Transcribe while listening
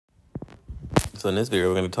So in this video,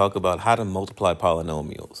 we're going to talk about how to multiply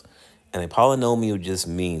polynomials. And a polynomial just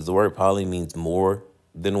means, the word poly means more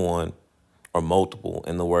than one or multiple.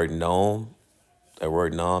 And the word nom, that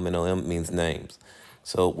word nom, N-O-M, means names.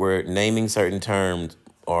 So we're naming certain terms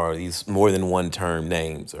or these more than one term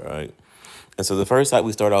names, all right? And so the first type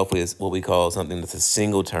we start off with is what we call something that's a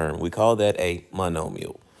single term. We call that a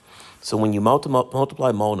monomial. So when you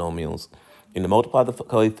multiply monomials, you're going to multiply the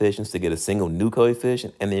coefficients to get a single new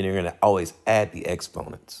coefficient, and then you're going to always add the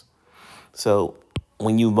exponents. So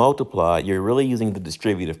when you multiply, you're really using the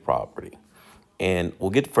distributive property. And we'll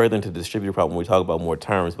get further into the distributive property when we talk about more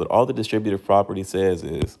terms, but all the distributive property says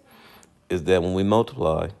is that when we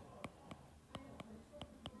multiply,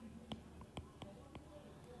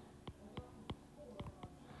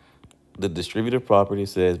 the distributive property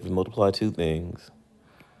says we multiply two things,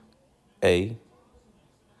 A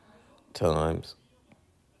times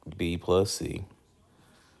B plus C.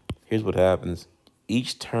 Here's what happens.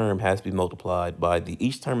 Each term has to be multiplied by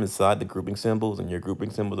each term inside the grouping symbols, and your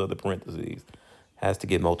grouping symbols are the parentheses, has to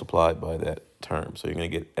get multiplied by that term. So you're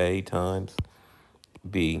going to get A times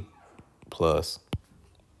B plus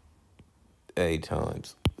A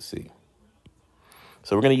times C.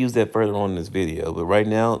 So we're going to use that further on in this video, but right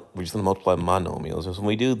now we're just going to multiply monomials. So when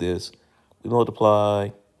we do this, we multiply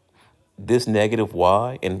this negative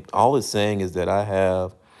y, and all it's saying is that I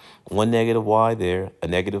have one negative y there, a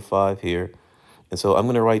negative 5 here. And so I'm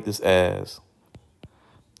going to write this as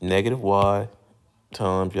negative y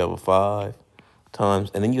times, you have a 5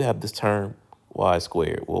 times, and then you have this term y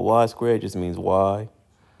squared. Well, y squared just means y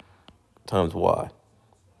times y.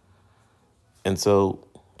 And so,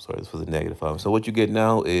 sorry, this was a negative 5. So what you get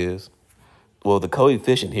now is, well, the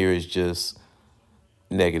coefficient here is just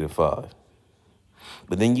negative 5.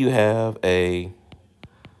 But then you have a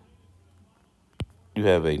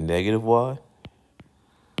negative y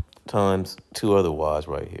times two other y's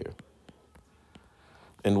right here.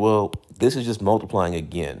 And well, this is just multiplying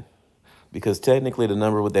again, because technically the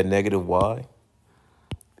number with that negative y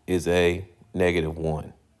is a negative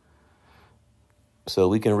 1. So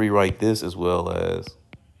we can rewrite this as well as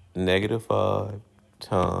negative 5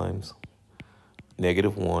 times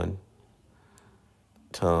negative 1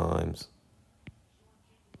 times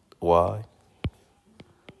y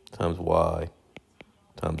times y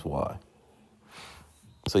times y.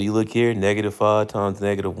 So you look here, negative 5 times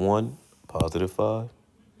negative 1, positive 5.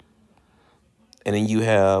 And then you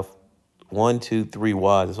have 1, 2, 3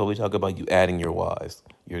 y's. That's what we talk about, you adding your y's,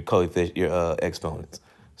 your coefficient, your exponents.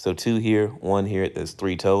 So 2 here, 1 here, that's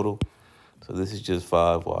 3 total. So this is just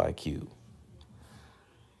 5y cubed.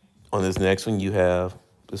 On this next one, you have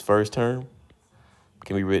this first term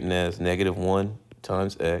can be written as negative 1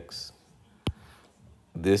 times x.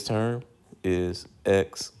 This term is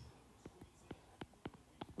x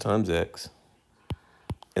times x.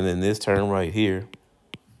 And then this term right here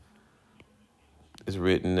is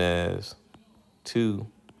written as 2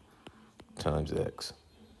 times x.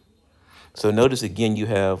 So notice again, you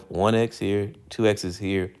have 1x here, 2x's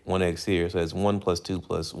here, 1x here. So that's 1 plus 2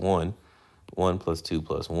 plus 1, 1 plus 2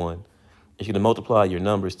 plus 1. If you're going to multiply your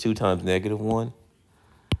numbers, 2 times negative 1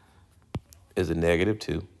 is a negative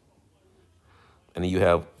 2. And then you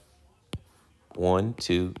have 1,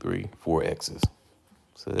 2, 3, 4 x's.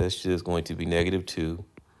 So that's just going to be negative 2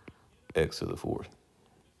 x to the 4th.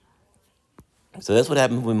 So that's what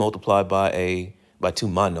happens when we multiply by two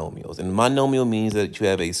monomials. And monomial means that you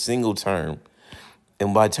have a single term.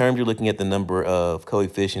 And by term, you're looking at the number of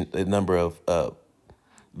coefficient, the number of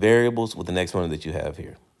variables with the next one that you have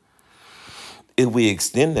here. If we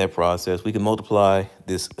extend that process, we can multiply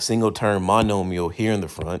this single term monomial here in the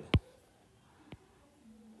front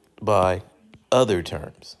by other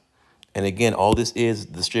terms. And again, all this is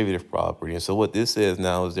distributive property. And so what this says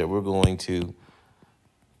now is that we're going to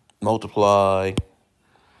multiply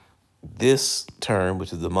this term,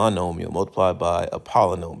 which is the monomial, multiplied by a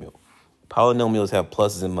polynomial. Polynomials have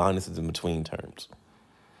pluses and minuses in between terms.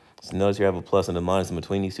 So notice you have a plus and a minus in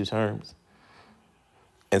between these two terms.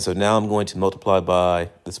 And so now I'm going to multiply by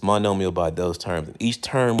this monomial by those terms. And each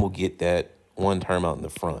term will get that one term out in the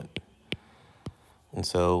front. And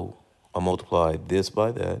so I'll multiply this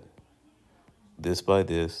by that, this by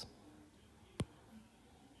this,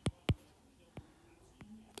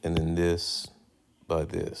 and then this by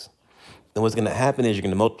this. Then what's going to happen is you're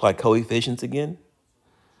going to multiply coefficients again,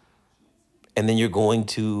 and then you're going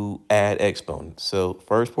to add exponents. So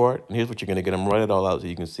first part, and here's what you're going to get. I'm going to write it all out so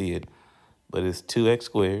you can see it. But it's 2x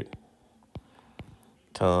squared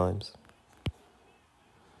times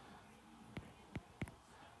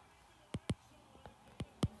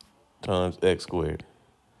x squared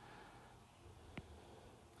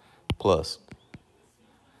plus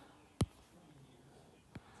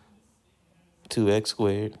 2x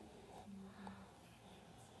squared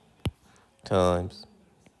times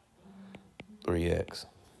 3x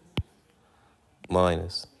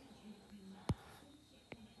minus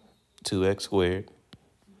 2x squared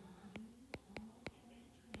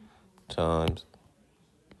times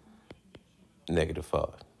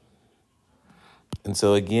 -5. And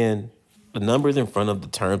so again, the numbers in front of the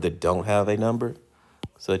terms that don't have a number,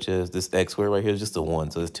 such as this x squared right here, is just a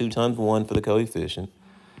 1. So it's 2 times 1 for the coefficient.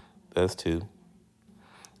 That's 2.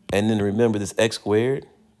 And then remember this x squared,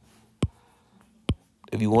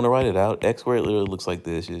 if you want to write it out, x squared literally looks like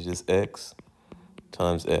this. It's just x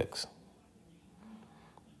times x.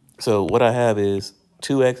 So what I have is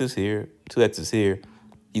 2x is here, 2x is here.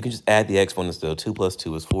 You can just add the exponents though. 2 plus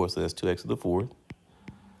 2 is 4, so that's 2x to the 4th.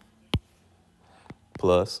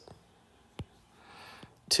 Plus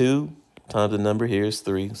 2 times the number here is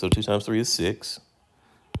 3. So 2 times 3 is 6.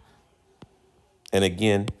 And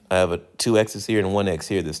again, I have a 2x's here and 1x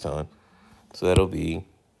here this time. So that'll be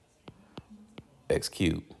x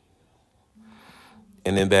cubed.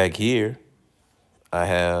 And then back here, I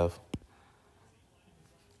have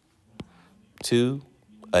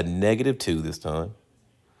a negative 2 this time.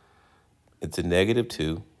 It's a negative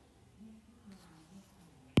 2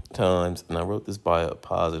 times, and I wrote this by a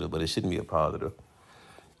positive, but it shouldn't be a positive.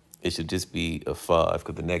 It should just be a 5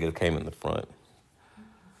 because the negative came in the front.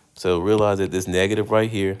 So realize that this negative right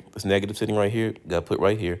here, this negative sitting right here, got put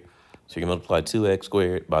right here. So you can multiply 2x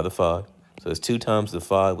squared by the 5. So it's 2 times the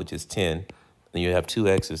 5, which is 10. Then you have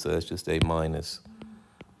 2x's, so that's just a minus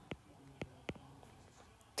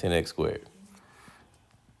 10x squared.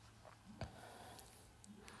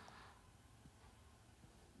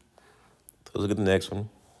 So let's look at the next one.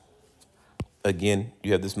 Again,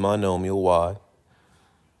 you have this monomial y.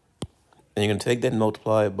 And you're going to take that and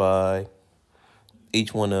multiply it by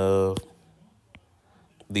each one of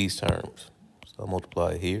these terms. So I'll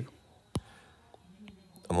multiply it here.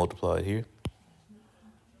 I'll multiply it here.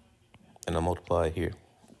 And I'll multiply it here.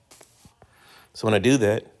 So when I do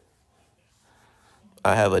that,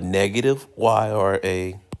 I have a negative y, or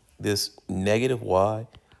this negative y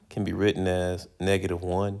can be written as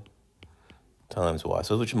 -1 times y.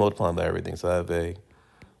 So that's what you're multiplying by everything. So I have a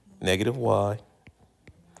negative y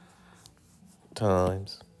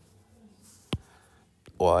times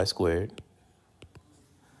y squared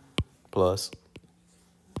plus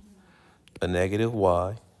a negative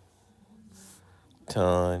y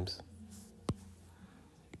times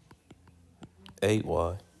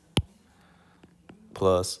 8y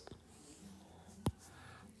plus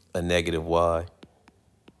a negative y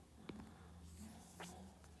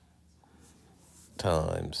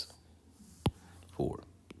times 4.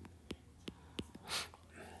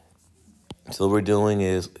 So what we're doing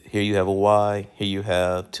is, here you have a y, here you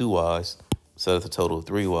have 2 y's, so that's a total of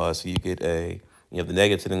 3 y's. So you get you have the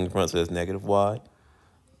negative sitting in front, so that's negative y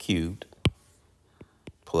cubed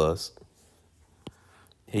plus,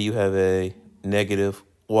 here you have a negative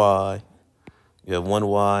y, you have 1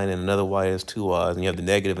 y and another y is 2 y's, and you have the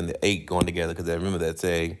negative and the 8 going together, because remember this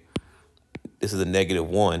is a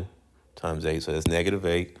 -1 times 8, so that's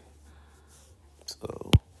 -8.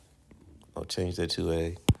 So I'll change that to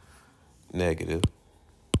a negative.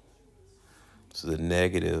 So the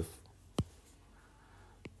negative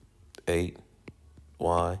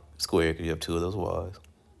 8y squared, because you have 2 of those y's.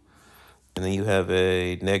 And then you have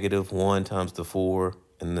a -1 times the 4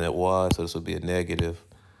 and that y, so this will be a negative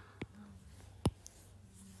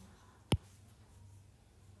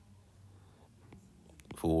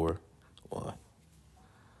 4y.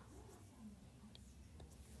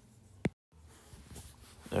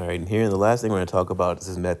 All right, and here the last thing we're going to talk about is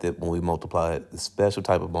this method when we multiply. The special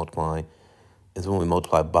type of multiplying is when we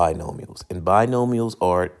multiply binomials. And binomials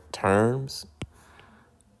are terms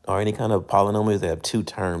or any kind of polynomials that have 2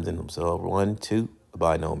 terms in them. So 1, 2, a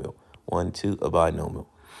binomial. 1, 2, a binomial.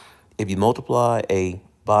 If you multiply a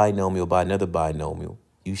binomial by another binomial,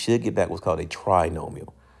 you should get back what's called a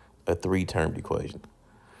trinomial, a 3-termed equation.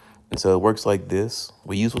 And so it works like this.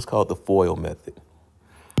 We use what's called the FOIL method.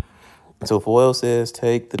 And so FOIL says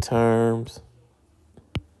take the terms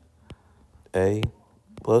A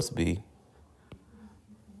plus B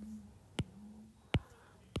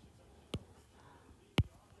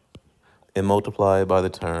and multiply it by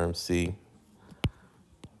the term C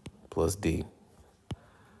plus D.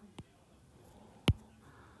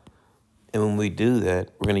 And when we do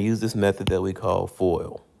that, we're going to use this method that we call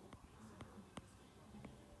FOIL.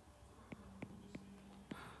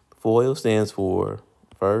 FOIL stands for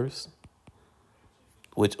first,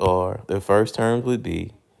 which are, the first terms would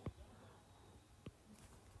be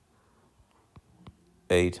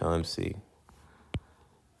A times C.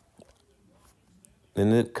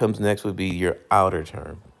 Then it comes next would be your outer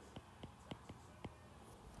term.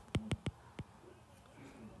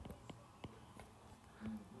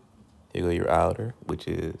 Here you go, your outer, which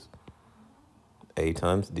is A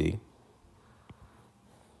times D.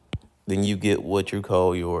 Then you get what you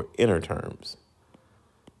call your inner terms,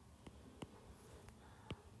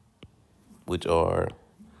 which are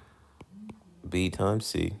B times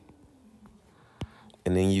C.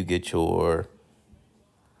 And then you get your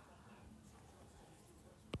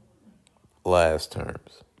last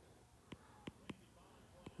terms,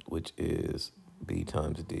 which is B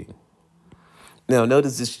times D. Now,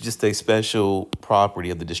 notice this is just a special property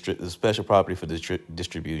of the special property for the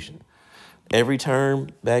distribution. Every term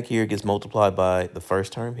back here gets multiplied by the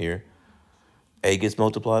first term here. A gets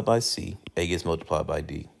multiplied by C. A gets multiplied by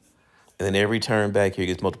D. And then every term back here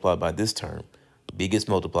gets multiplied by this term. B gets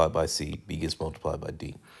multiplied by C. B gets multiplied by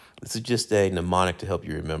D. This is just a mnemonic to help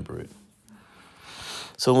you remember it.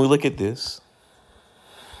 So when we look at this,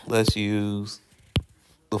 let's use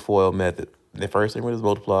the FOIL method. The first thing we're going to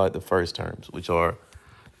multiply the first terms, which are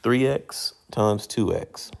 3x times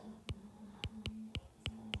 2x.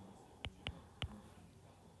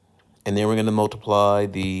 And then we're going to multiply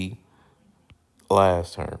the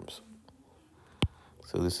last terms.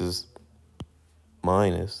 So this is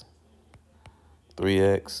minus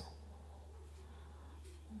 3x,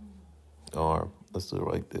 or let's do it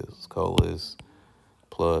like this. Let's call this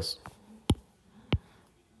plus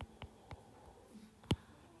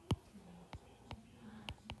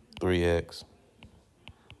 3x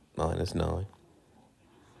minus 9.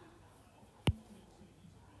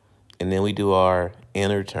 And then we do our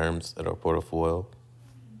inner terms that are portfolio.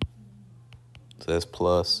 So that's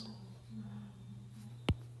plus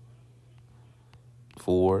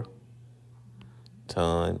 4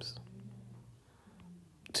 times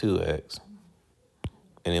 2x.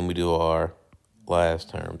 And then we do our last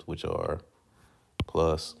terms, which are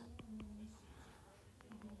plus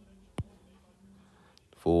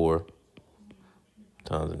 4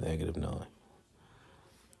 times a negative 9.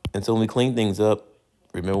 And so when we clean things up,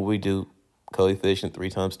 remember what we do. Coefficient 3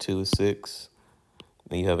 times 2 is 6.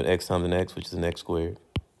 Then you have an x times an x, which is an x squared.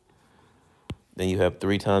 Then you have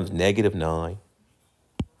 3 times negative 9,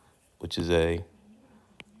 which is a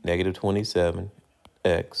negative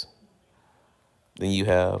 27x. Then you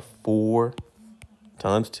have 4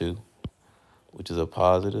 times 2, which is a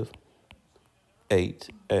positive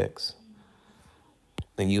 8x.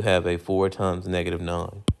 Then you have a 4 times negative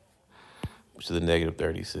 9, which is a negative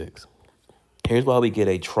 36. Here's why we get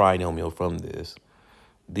a trinomial from this.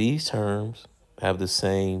 These terms have the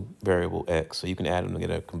same variable x, so you can add them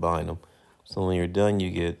together, combine them. So when you're done, you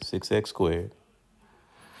get 6x squared.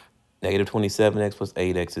 Negative 27x plus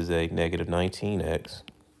 8x is a negative 19x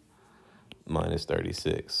minus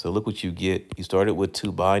 36. So look what you get. You started with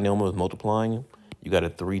two binomials multiplying them. You got a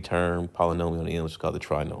 3-term polynomial on the end, which is called the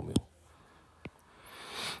trinomial.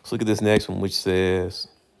 Let's look at this next one, which says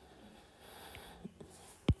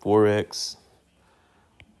 4x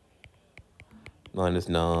minus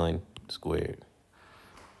 9 squared.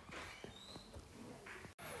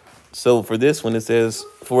 So for this one, it says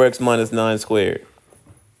 4x minus 9 squared.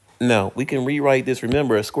 Now, we can rewrite this.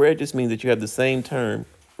 Remember, a square just means that you have the same term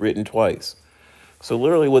written twice. So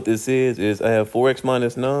literally what this is I have 4x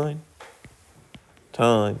minus 9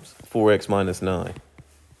 times 4x minus 9.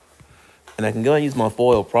 And I can go and use my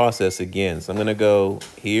FOIL process again. So I'm going to go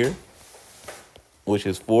here, which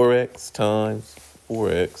is 4x times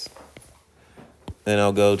 4x. Then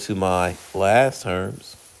I'll go to my last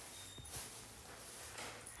terms,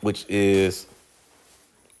 which is,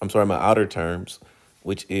 my outer terms,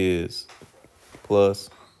 which is plus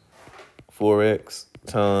 4x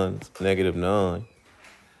times negative 9.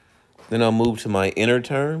 Then I'll move to my inner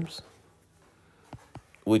terms,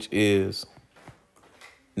 which is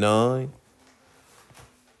 9,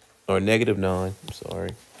 or negative 9,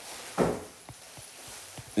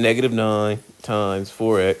 negative 9 times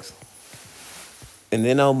 4x. And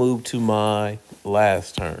then I'll move to my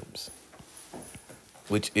last terms,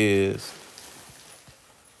 which is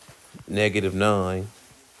negative 9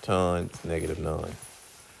 times negative 9.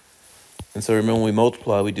 And so remember, when we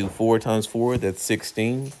multiply, we do 4 times 4, that's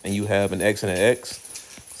 16. And you have an x and an x,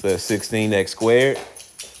 so that's 16x squared.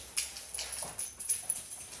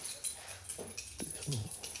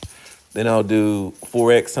 Then I'll do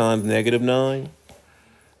 4x times negative 9.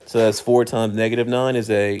 So that's 4 times negative 9 is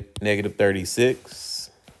a negative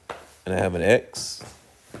 36. And I have an x.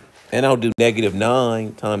 And I'll do negative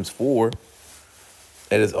 9 times 4.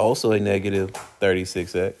 That is also a negative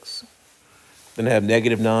 36x. Then I have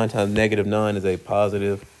negative 9 times negative 9 is a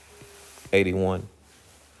positive 81.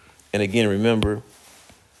 And again, remember,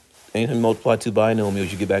 Anytime you multiply two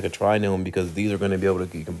binomials, you get back a trinomial because these are going to be able to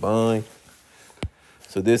be combined.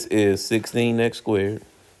 So this is 16x squared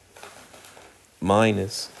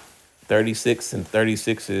minus 36, and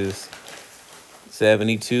 36 is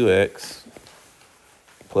 72x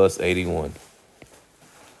plus 81.